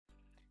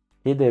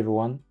Hey there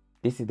everyone,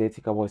 this is the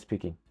Ethical Boy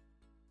speaking.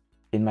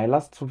 In my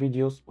last two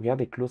videos, we had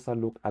a closer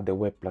look at the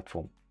web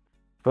platform.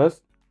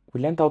 First,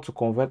 we learned how to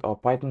convert our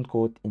Python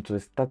code into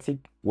a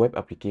static web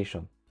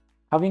application.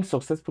 Having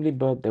successfully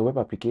built the web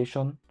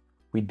application,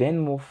 we then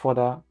move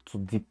further to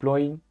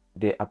deploying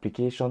the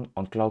application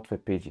on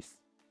GitHub Pages,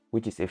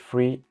 which is a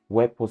free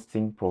web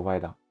hosting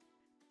provider.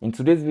 In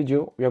today's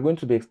video, we are going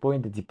to be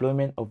exploring the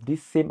deployment of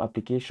this same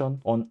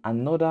application on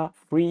another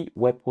free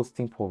web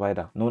hosting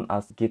provider known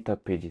as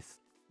GitHub Pages.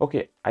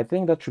 Okay, I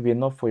think that should be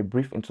enough for a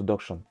brief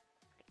introduction.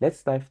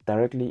 Let's dive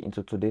directly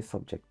into today's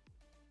subject.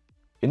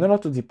 In order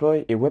to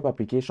deploy a web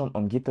application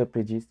on GitHub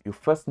Pages, you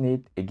first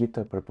need a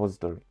GitHub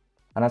repository.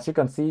 And as you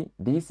can see,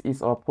 this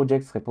is our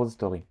project's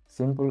repository,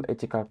 simple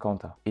ethical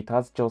counter. It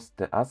has just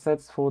the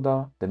assets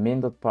folder, the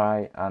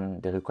main.py,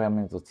 and the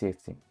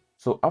requirements.txt.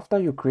 So after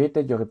you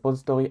created your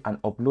repository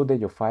and uploaded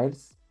your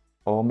files,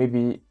 or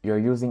maybe you're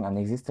using an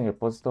existing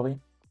repository,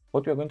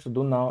 what we're going to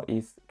do now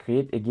is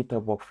create a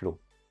GitHub workflow.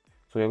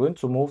 So you're going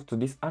to move to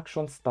this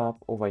Actions tab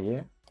over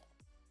here.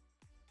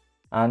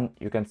 And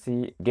you can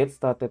see get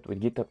started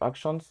with GitHub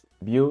Actions,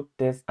 build,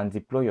 test, and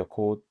deploy your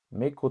code,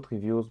 make code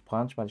reviews,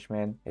 branch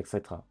management,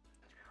 etc.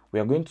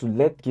 We are going to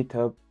let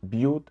GitHub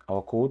build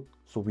our code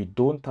so we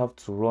don't have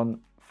to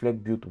run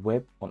Flet build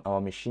web on our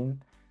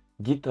machine.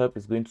 GitHub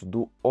is going to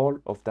do all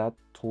of that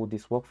through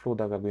this workflow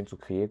that we are going to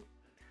create.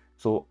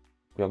 So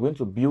we are going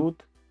to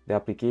build the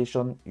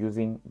application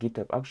using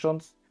GitHub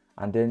Actions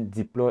and then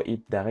deploy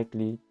it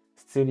directly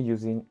still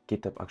using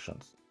GitHub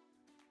Actions.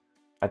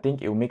 I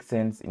think it will make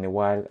sense in a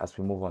while as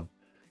we move on.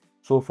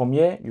 So from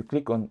here, you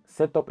click on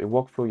set up a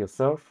workflow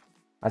yourself.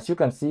 As you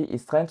can see,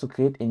 it's trying to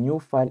create a new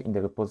file in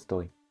the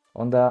repository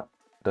under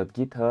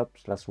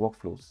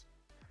 .github/workflows.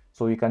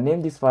 So you can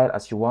name this file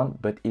as you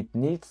want, but it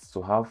needs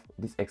to have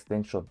this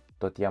extension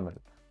 .yaml.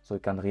 So you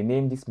can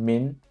rename this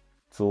main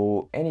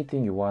to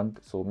anything you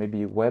want. So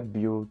maybe web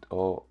build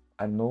or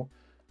I don't know,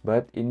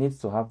 but it needs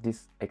to have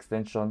this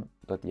extension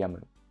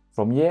 .yaml.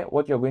 From here,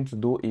 what you're going to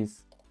do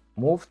is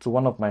move to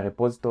one of my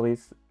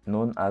repositories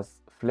known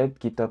as Flet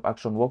GitHub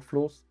Action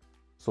Workflows.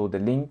 So the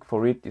link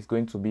for it is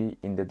going to be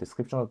in the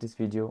description of this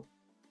video.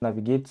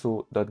 Navigate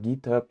to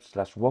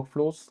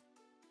 .github/workflows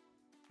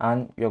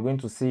and you're going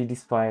to see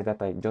this file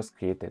that I just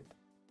created.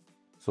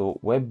 So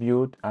web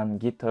build and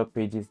GitHub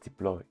Pages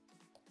deploy.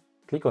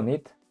 Click on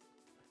it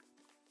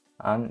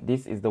and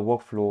this is the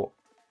workflow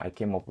I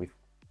came up with.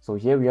 So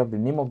here we have the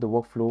name of the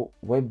workflow,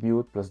 web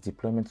build plus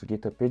deployment to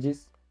GitHub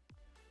Pages.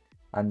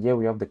 And here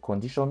we have the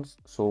conditions.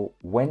 So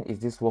when is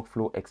this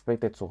workflow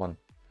expected to run?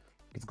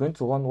 It's going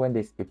to run when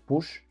there's a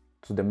push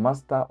to the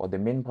master or the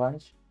main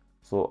branch.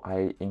 So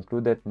I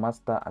included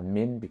master and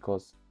main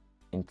because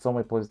in some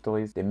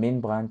repositories, the main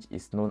branch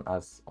is known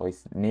as or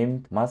is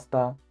named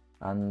master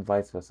and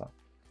vice versa.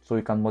 So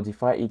you can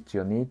modify it to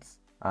your needs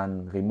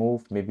and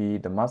remove maybe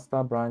the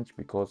master branch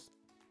because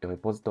your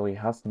repository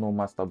has no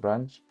master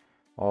branch,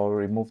 or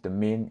remove the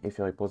main if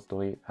your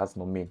repository has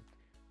no main.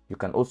 You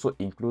can also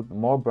include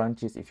more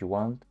branches if you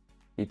want.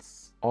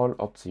 It's all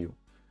up to you.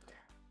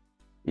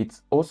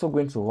 It's also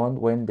going to run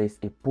when there's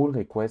a pull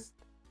request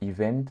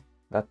event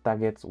that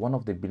targets one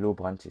of the below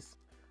branches.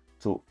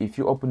 So if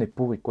you open a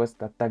pull request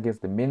that targets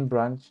the main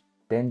branch,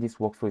 then this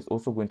workflow is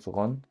also going to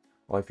run,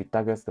 or if it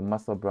targets the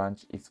master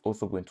branch, it's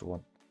also going to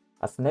run.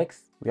 As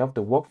next, we have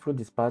the workflow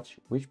dispatch,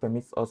 which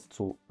permits us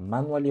to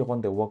manually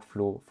run the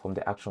workflow from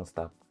the Actions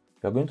tab.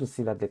 We are going to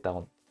see that later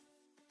on.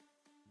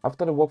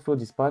 After the workflow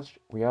dispatch,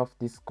 we have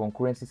this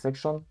concurrency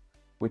section,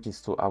 which is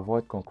to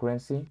avoid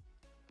concurrency.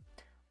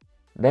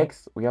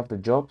 Next, we have the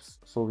jobs.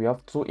 So we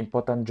have two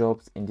important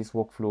jobs in this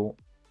workflow,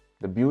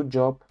 the build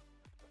job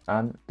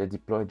and the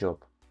deploy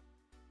job.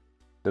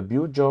 The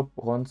build job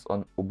runs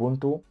on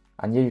Ubuntu,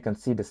 and here you can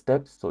see the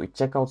steps. So it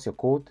checks out your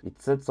code,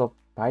 it sets up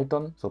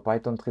Python, so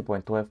Python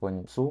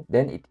 3.12.2,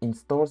 then it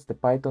installs the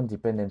Python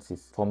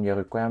dependencies from your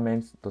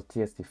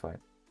requirements.txt file.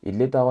 It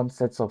later on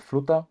sets up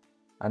Flutter,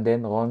 and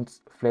then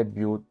runs Flet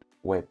build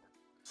web.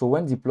 So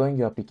when deploying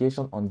your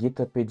application on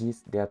GitHub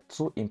Pages, there are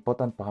two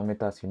important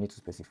parameters you need to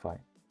specify.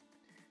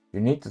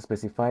 You need to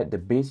specify the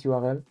base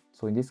URL.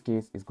 So in this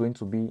case, it's going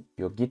to be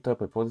your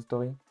GitHub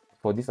repository.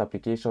 For this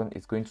application,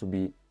 it's going to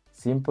be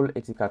simple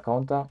ethical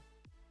counter.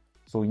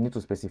 So you need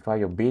to specify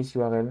your base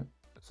URL.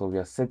 So we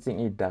are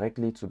setting it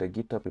directly to the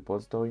GitHub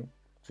repository,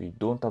 so you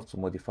don't have to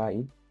modify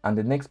it. And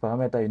the next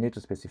parameter you need to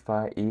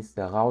specify is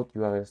the route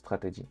URL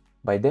strategy.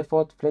 By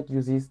default, Flet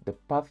uses the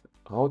path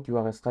route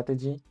URL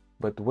strategy,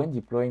 but when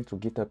deploying to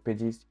GitHub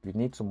Pages, you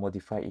need to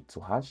modify it to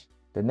hash.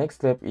 The next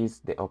step is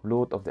the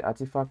upload of the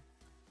artifact.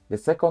 The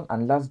second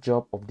and last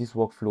job of this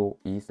workflow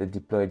is the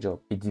deploy job.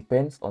 It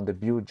depends on the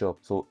build job,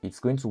 so it's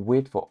going to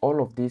wait for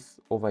all of this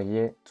over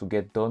here to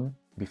get done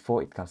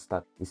before it can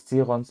start. It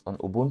still runs on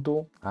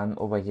Ubuntu, and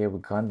over here we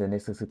grant the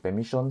necessary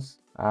permissions,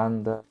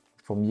 and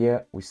from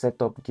here we set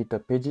up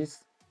GitHub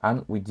Pages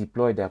and we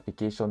deploy the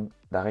application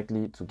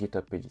directly to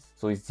GitHub Pages.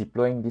 So it's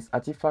deploying this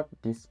artifact,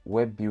 this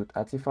web build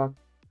artifact.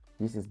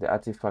 This is the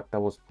artifact that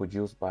was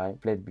produced by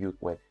Flet build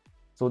web.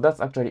 So that's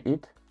actually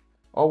it.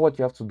 All what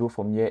you have to do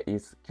from here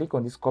is click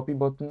on this copy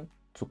button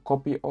to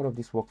copy all of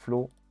this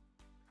workflow.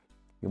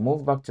 You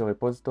move back to your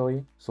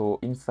repository, so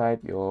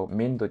inside your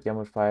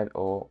main.yaml file,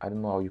 or I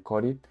don't know how you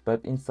call it, but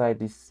inside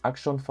this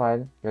action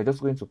file, you're just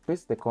going to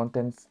paste the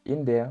contents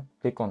in there,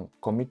 click on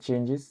commit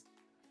changes,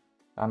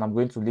 and I'm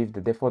going to leave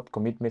the default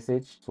commit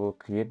message, so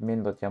create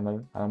main.yaml,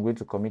 and I'm going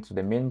to commit to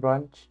the main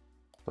branch.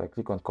 So I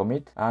click on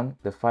commit, and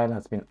the file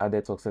has been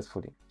added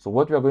successfully. So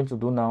what we are going to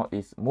do now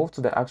is move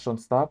to the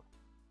actions tab,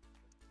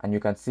 and you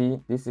can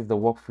see this is the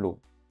workflow.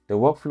 The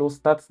workflow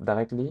starts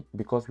directly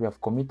because we have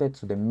committed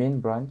to the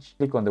main branch.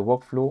 Click on the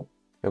workflow.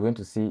 You're going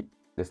to see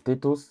the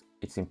status.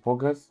 It's in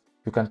progress.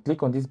 You can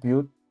click on this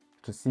build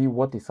to see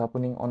what is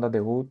happening under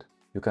the hood.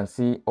 You can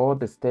see all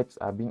the steps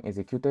are being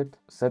executed.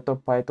 Set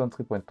up Python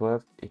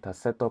 3.12. It has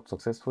set up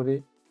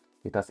successfully.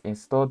 It has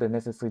installed the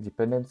necessary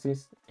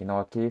dependencies. In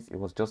our case, it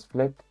was just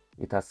Flet.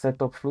 It has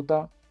set up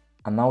Flutter,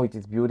 and now it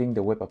is building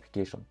the web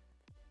application.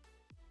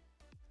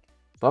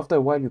 So after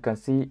a while, you can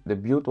see the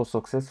build was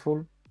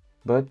successful,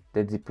 but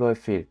the deploy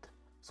failed.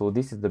 So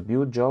this is the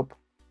build job,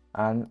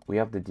 and we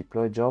have the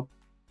deploy job.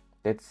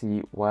 Let's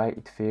see why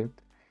it failed.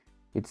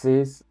 It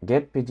says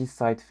get pages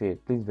site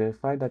failed. Please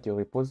verify that your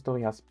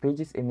repository has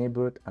pages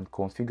enabled and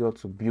configured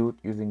to build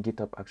using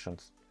GitHub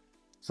Actions.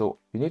 So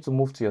you need to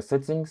move to your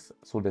settings,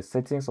 so the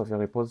settings of your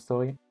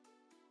repository,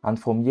 and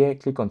from here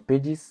click on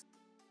pages,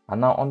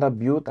 and now under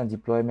build and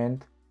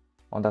deployment,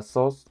 under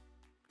source,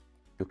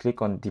 you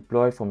click on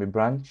deploy from a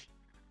branch.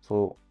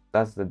 So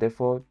that's the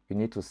default. You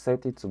need to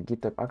set it to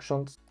GitHub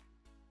Actions.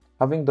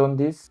 Having done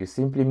this, you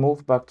simply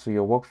move back to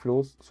your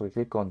workflows. So you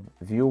click on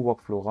view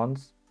workflow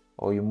runs,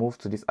 or you move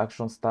to this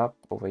actions tab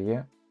over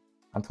here.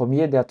 And from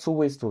here, there are two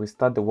ways to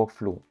restart the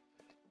workflow.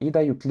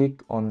 Either you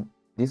click on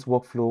this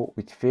workflow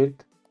which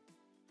failed,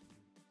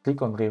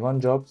 click on rerun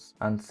jobs,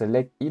 and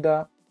select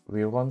either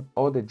rerun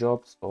all the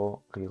jobs or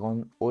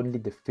rerun only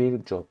the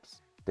failed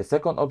jobs. The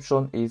second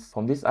option is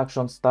from this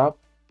actions tab,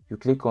 you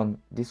click on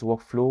this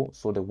workflow,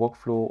 so the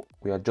workflow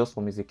we are just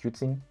from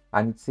executing,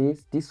 and it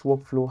says this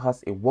workflow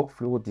has a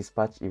workflow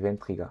dispatch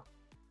event trigger.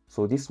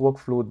 So this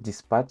workflow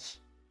dispatch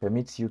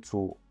permits you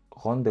to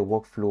run the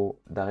workflow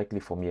directly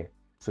from here.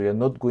 So you're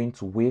not going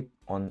to wait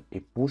on a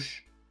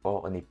push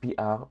or on a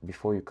PR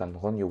before you can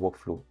run your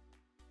workflow.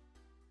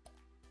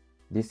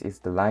 This is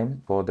the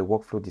line for the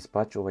workflow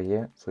dispatch over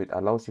here. So it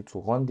allows you to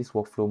run this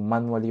workflow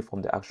manually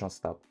from the actions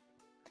tab.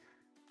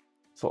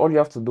 So all you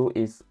have to do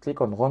is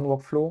click on run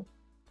workflow,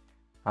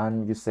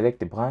 and you select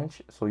the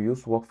branch. So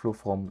use workflow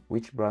from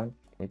which branch.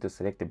 You need to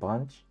select the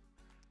branch,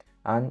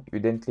 and you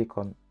then click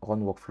on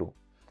run workflow,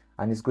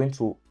 and it's going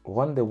to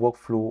run the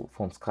workflow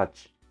from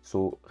scratch,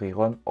 so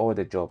rerun all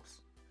the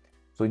jobs.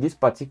 So in this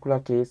particular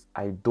case,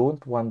 I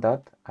don't want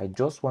that. I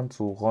just want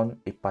to run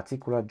a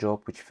particular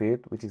job which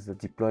failed, which is the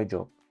deploy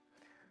job.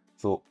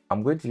 So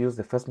I'm going to use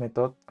the first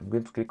method. I'm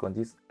going to click on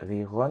this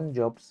rerun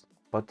jobs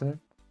button,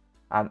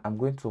 and I'm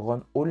going to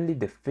run only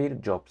the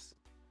failed jobs.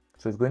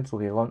 So it's going to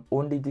rerun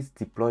only this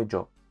deploy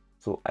job.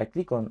 So I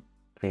click on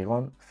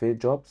rerun failed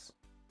jobs.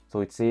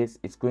 So it says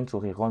it's going to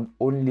rerun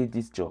only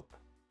this job.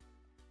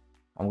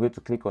 I'm going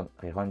to click on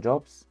rerun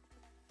jobs.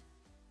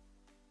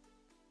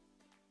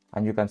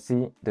 And you can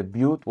see the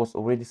build was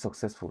already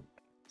successful.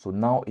 So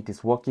now it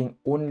is working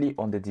only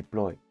on the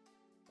deploy.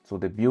 So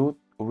the build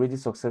already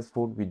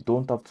successful. We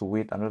don't have to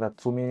wait another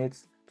 2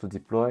 minutes to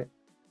deploy.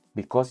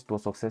 Because it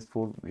was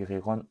successful, we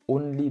rerun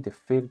only the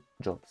failed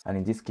jobs. And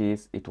in this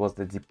case, it was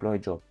the deploy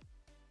job.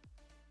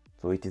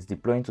 So it is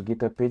deploying to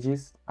GitHub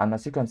Pages, and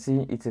as you can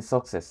see, it's a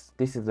success.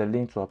 This is the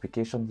link to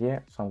application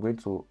here. So I'm going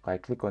to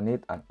right click on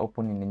it and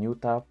open in a new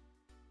tab.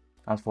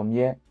 And from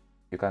here,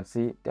 you can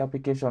see the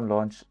application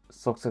launched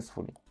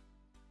successfully.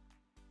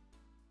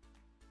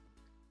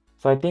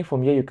 So I think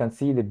from here, you can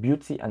see the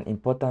beauty and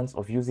importance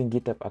of using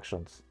GitHub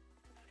Actions.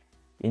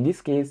 In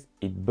this case,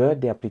 it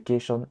built the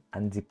application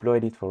and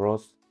deployed it for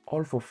us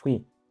all for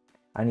free.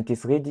 And it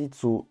is ready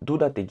to do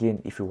that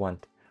again if you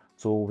want.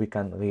 So we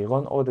can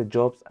rerun all the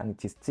jobs and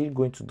it is still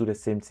going to do the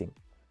same thing.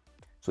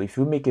 So if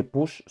you make a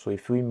push, so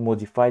if we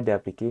modify the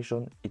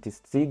application, it is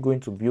still going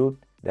to build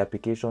the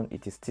application,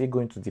 it is still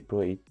going to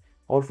deploy it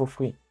all for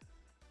free.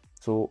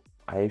 So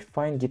I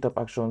find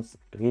GitHub Actions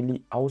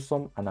really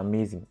awesome and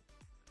amazing.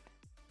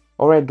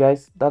 Alright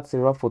guys, that's a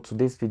wrap for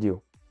today's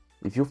video.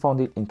 If you found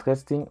it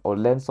interesting or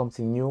learned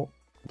something new,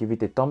 give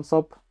it a thumbs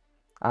up,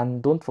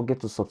 and don't forget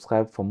to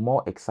subscribe for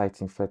more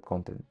exciting Flet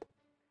content.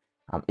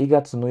 I'm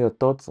eager to know your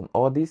thoughts on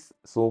all this,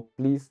 so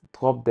please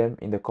drop them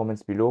in the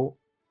comments below.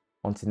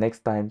 Until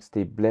next time,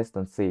 stay blessed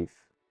and safe.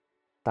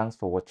 Thanks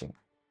for watching.